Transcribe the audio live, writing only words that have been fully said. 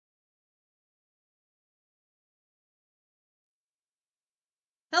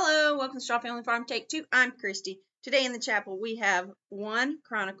Hello, welcome to Straw Family Farm Take 2. I'm Christy. Today in the chapel we have 1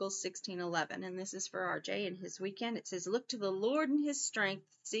 Chronicles 16:11, and this is for RJ and his weekend. It says, "Look to the Lord in his strength,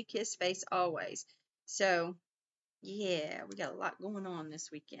 seek his face always." So, yeah, we got a lot going on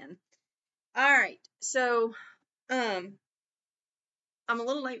this weekend. Alright, so, I'm a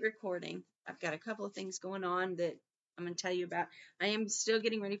little late recording. I've got a couple of things going on that I'm going to tell you about. I am still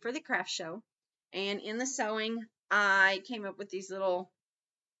getting ready for the craft show, and in the sewing, I came up with these little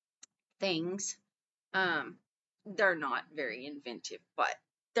things. They're not very inventive, but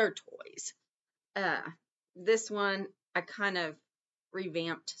they're toys. This one I kind of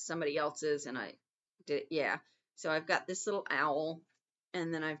revamped somebody else's, and I did, yeah. So I've got this little owl,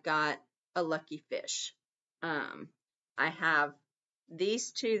 and then I've got a lucky fish. I have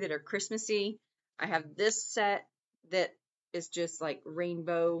these two that are Christmassy. I have this set that is just like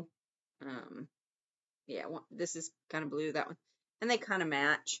rainbow. Yeah, this is kind of blue, that one, and they kind of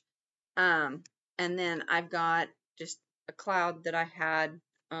match. And then I've got just a cloud that I had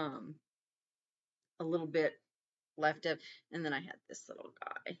a little bit left of, and then I had this little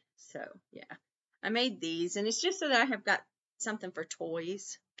guy. So yeah, I made these, and it's just so that I have got something for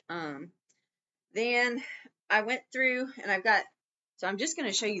toys. Then I went through, and so I'm just going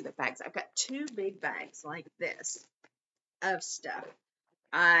to show you the bags. I've got 2 big bags like this of stuff.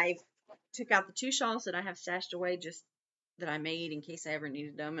 I took out the 2 shawls that I have stashed away, just that I made in case I ever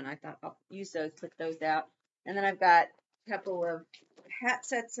needed them, and I thought I'll use those, put those out. And then I've got a couple of hat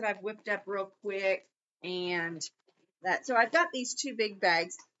sets that I've whipped up real quick, and that. So I've got these 2 big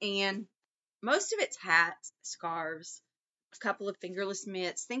bags, and most of it's hats, scarves, a couple of fingerless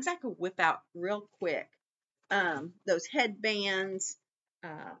mitts, things I could whip out real quick. Those headbands.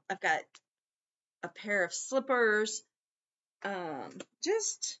 I've got a pair of slippers.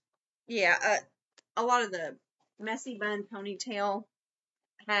 Just, yeah, a lot of the messy bun ponytail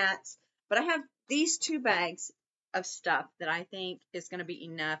hats. But I have these 2 bags of stuff that I think is going to be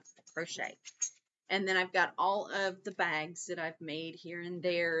enough to crochet. And then I've got all of the bags that I've made here and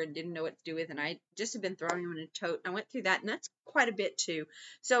there and didn't know what to do with, and I just have been throwing them in a tote. I went through that, and that's quite a bit too.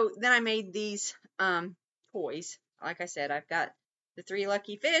 So then I made these toys. Like I said, I've got the 3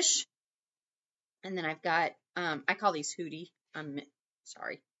 lucky fish, and then I've got I call these Hootie.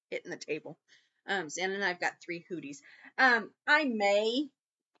 Sorry, hitting the table. And then I've got 3 Hooties. I may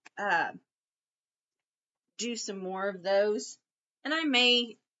do some more of those, and I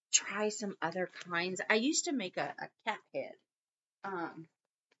may try some other kinds. I used to make a cat head,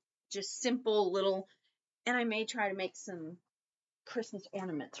 just simple little, and I may try to make some Christmas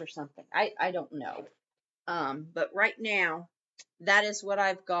ornaments or something. I don't know. But right now, that is what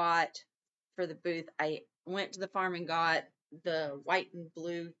I've got for the booth. I went to the farm and got the white and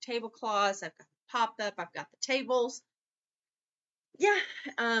blue tablecloths. I've got the pop-up. I've got the tables. Yeah,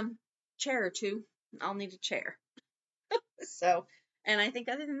 chair or 2. I'll need a chair. So, and I think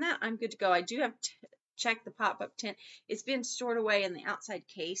other than that, I'm good to go. I do have to check the pop-up tent. It's been stored away, and the outside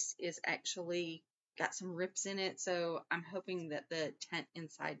case is actually got some rips in it, so I'm hoping that the tent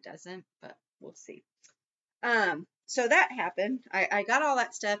inside doesn't, but we'll see. So that happened. I got all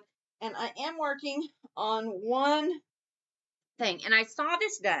that stuff, and I am working on one thing, and I saw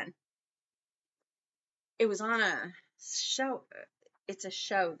this done. It was on a show. It's a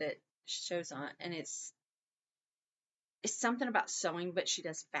show that shows on, and it's something about sewing, but she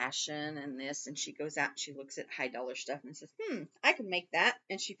does fashion and this, and she goes out and she looks at high dollar stuff and says, I can make that.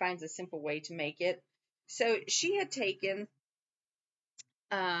 And she finds a simple way to make it. So she had taken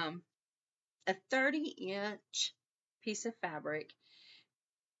a 30-inch piece of fabric,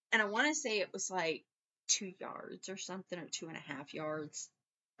 and I want to say it was like 2 yards or something, or 2.5 yards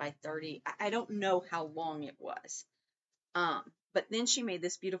by 30. I don't know how long it was. But then she made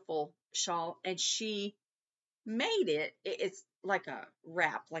this beautiful shawl, and she made it's like a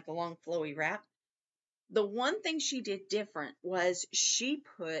wrap, like a long flowy wrap. The one thing she did different was she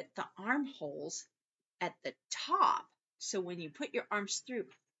put the armholes at the top, so when you put your arms through,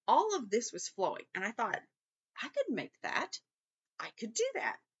 all of this was flowing. And I thought, I could make that. I could do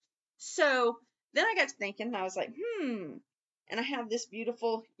that. So then I got to thinking, and I was like, and I have this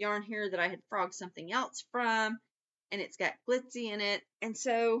beautiful yarn here that I had frogged something else from, and it's got glitzy in it. And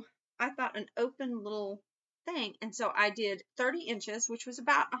so I thought an open little thing. And so I did 30 inches, which was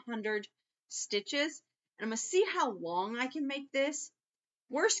about 100 stitches. And I'm going to see how long I can make this.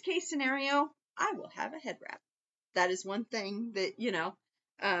 Worst case scenario, I will have a head wrap. That is one thing that,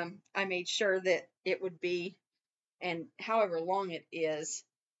 I made sure that it would be, and however long it is,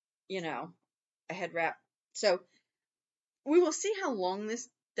 a head wrap. So we will see how long this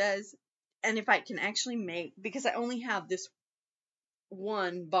does, and if I can actually make, because I only have this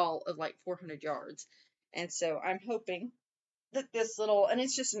one ball of like 400 yards. And so I'm hoping that this little, and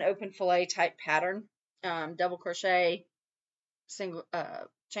it's just an open fillet type pattern, double crochet, single,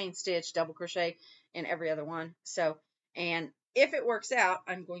 chain stitch, double crochet in every other one. So, and if it works out,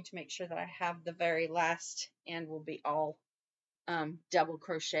 I'm going to make sure that I have the very last end will be all double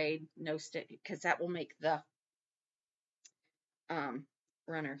crocheted, no stitch, because that will make the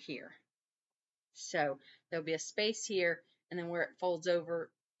runner here. So there'll be a space here, and then where it folds over,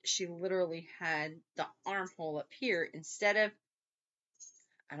 she literally had the armhole up here instead of,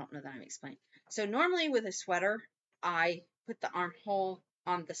 I don't know that I'm explaining. So normally with a sweater, I put the armhole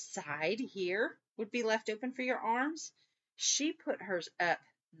on the side here, would be left open for your arms. She put hers up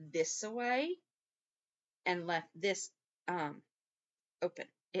this way and left this open.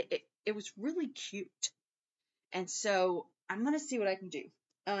 It was really cute. And so I'm going to see what I can do.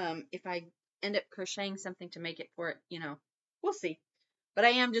 If I end up crocheting something to make it for it, you know, we'll see. But I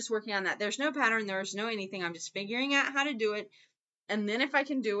am just working on that. There's no pattern. There's no anything. I'm just figuring out how to do it. And then if I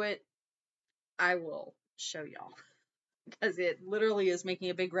can do it, I will show y'all. Because it literally is making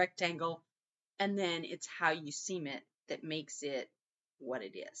a big rectangle. And then it's how you seam it that makes it what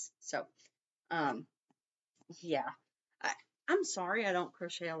it is. So, yeah. I'm sorry I don't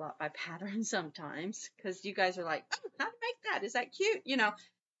crochet a lot by pattern sometimes. Because you guys are like, oh, how to make that? Is that cute? You know,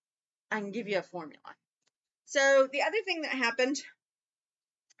 I can give you a formula. So the other thing that happened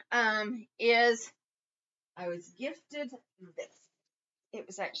is I was gifted this. It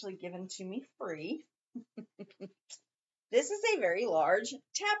was actually given to me free. This is a very large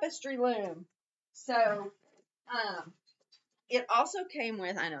tapestry loom. So it also came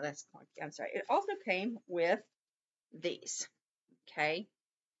with, I know that's clunky, I'm sorry. It also came with these. Okay.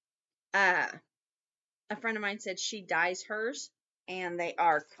 A friend of mine said she dyes hers, and they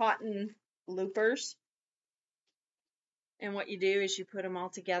are cotton loopers. And what you do is you put them all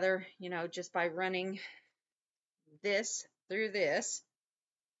together, you know, just by running this through this,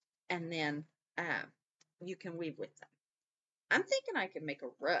 and then you can weave with them. I'm thinking I could make a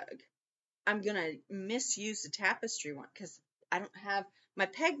rug. I'm going to misuse the tapestry one because I don't have, my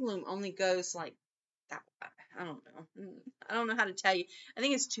peg loom only goes like that. I don't know. I don't know how to tell you. I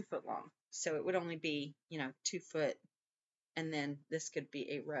think it's 2 foot long. So it would only be, you know, 2 foot. And then this could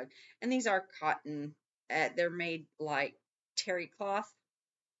be a rug. And these are cotton. They're made like terry cloth.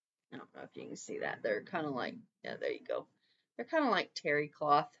 I don't know if you can see that. They're kind of like, yeah, there you go. They're kind of like terry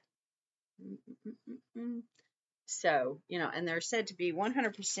cloth. So, you know, and they're said to be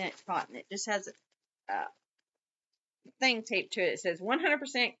 100% cotton. It just has a thing taped to it. It says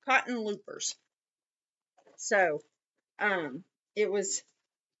 100% cotton loopers. So, it was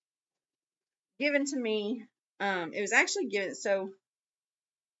given to me. It was actually given, so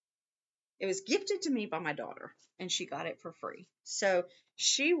it was gifted to me by my daughter, and she got it for free. So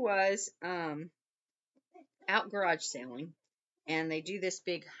she was out garage sailing, and they do this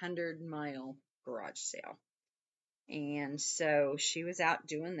big 100-mile garage sale. And so she was out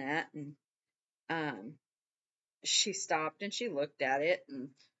doing that, and she stopped and she looked at it, and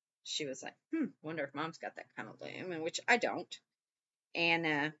she was like, wonder if Mom's got that kind of loom, and which I don't.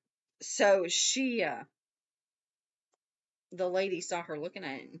 And so she, the lady saw her looking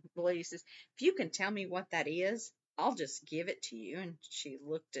at it, and the lady says, if you can tell me what that is, I'll just give it to you. And she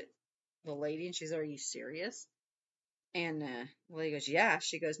looked at the lady, and she said, are you serious? And the lady goes, yeah.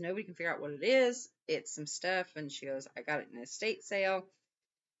 She goes, nobody can figure out what it is. It's some stuff. And she goes, I got it in an estate sale.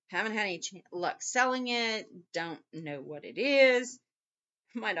 Haven't had any luck selling it. Don't know what it is.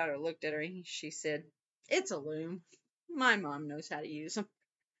 My daughter looked at her and she said, it's a loom. My mom knows how to use them.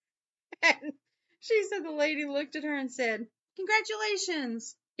 And she said the lady looked at her and said,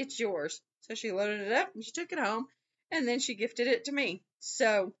 congratulations, it's yours. So she loaded it up and she took it home, and then she gifted it to me.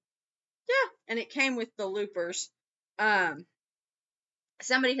 So yeah, and it came with the loopers.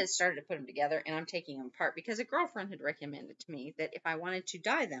 Somebody has started to put them together, and I'm taking them apart because a girlfriend had recommended to me that if I wanted to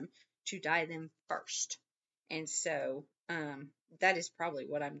dye them first. And so that is probably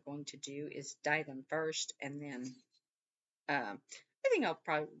what I'm going to do, is dye them first, and then I think I'll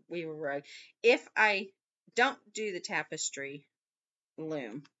probably weave a rug. If I don't do the tapestry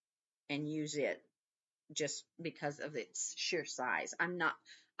loom and use it just because of its sheer size,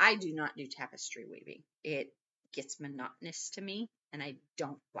 I do not do tapestry weaving. It gets monotonous to me, and I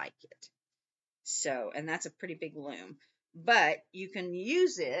don't like it. So, and that's a pretty big loom, but you can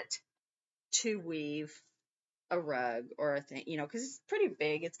use it to weave a rug or a thing, you know, because it's pretty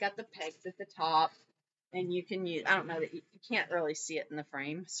big. It's got the pegs at the top, and you can use, I don't know that you can't really see it in the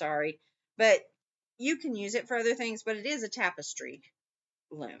frame, sorry, but you can use it for other things, but it is a tapestry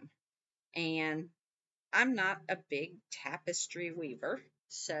loom. And I'm not a big tapestry weaver,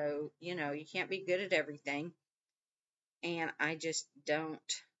 so, you can't be good at everything. And I just don't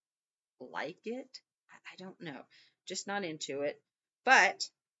like it. I don't know. Just not into it. But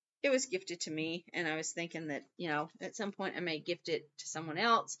it was gifted to me, and I was thinking that, at some point I may gift it to someone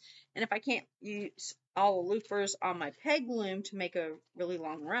else. And if I can't use all the loopers on my peg loom to make a really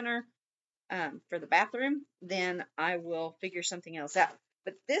long runner for the bathroom, then I will figure something else out.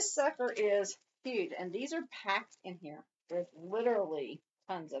 But this sucker is huge, and these are packed in here. There's literally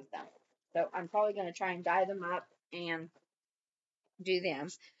tons of them. So I'm probably going to try and dye them up and do them.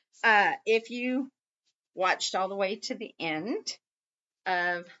 If you watched all the way to the end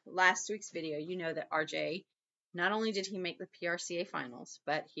of last week's video, you know that RJ, not only did he make the PRCA finals,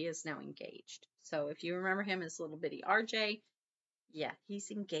 but he is now engaged. So if you remember him as little bitty RJ, yeah,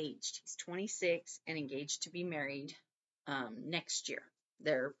 he's engaged. He's 26 and engaged to be married next year.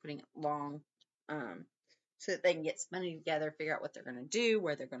 They're putting it long so that they can get some money together, figure out what they're going to do,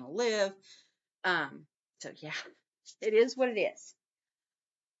 where they're going to live. So yeah, it is what it is.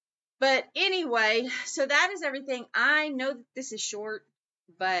 But anyway, so that is everything. I know that this is short,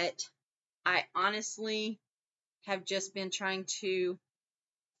 but I honestly have just been trying to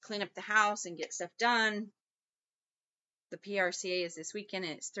clean up the house and get stuff done. The PRCA is this weekend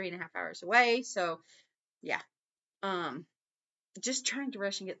and it's 3.5 hours away. So yeah, just trying to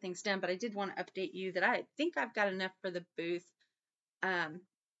rush and get things done. But I did want to update you that I think I've got enough for the booth.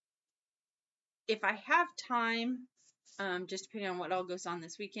 If I have time, just depending on what all goes on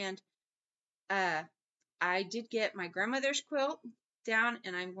this weekend, I did get my grandmother's quilt down,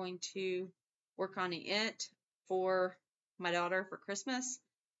 and I'm going to work on it for my daughter for Christmas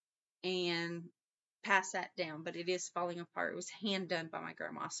and pass that down. But it is falling apart. It was hand done by my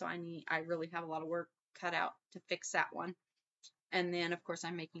grandma, so I really have a lot of work cut out to fix that one. And then of course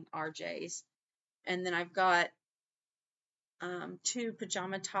I'm making RJ's, and then I've got 2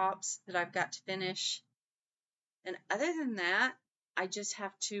 pajama tops that I've got to finish. And other than that, I just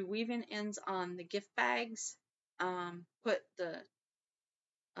have to weave in ends on the gift bags, put the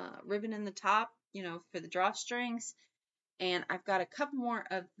ribbon in the top, for the drawstrings. And I've got a couple more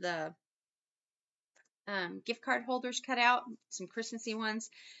of the gift card holders cut out, some Christmassy ones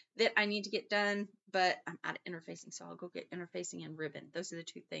that I need to get done, but I'm out of interfacing, so I'll go get interfacing and ribbon. Those are the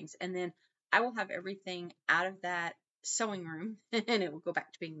 2 things. And then I will have everything out of that sewing room, and it will go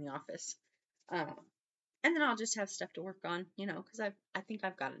back to being the office. And then I'll just have stuff to work on, because I think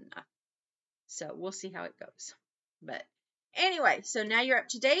I've got enough. So we'll see how it goes. But anyway, so now you're up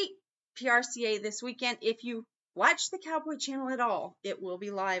to date. PRCA this weekend. If you watch the Cowboy Channel at all, it will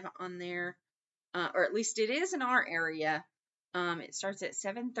be live on there, or at least it is in our area. It starts at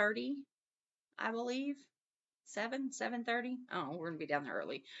 7:30, I believe. 7:30. Oh, we're gonna be down there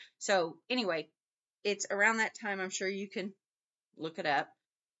early. So anyway, it's around that time. I'm sure you can look it up.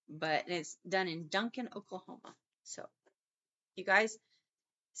 But it's done in Duncan, Oklahoma. So you guys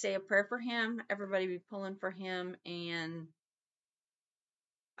say a prayer for him. Everybody be pulling for him, and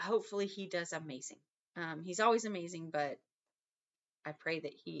hopefully he does amazing. He's always amazing, but I pray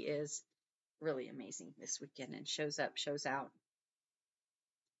that he is really amazing this weekend and shows up, shows out,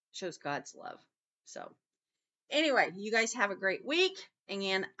 shows God's love. So anyway, you guys have a great week,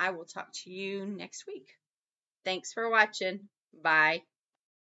 and I will talk to you next week. Thanks for watching. Bye.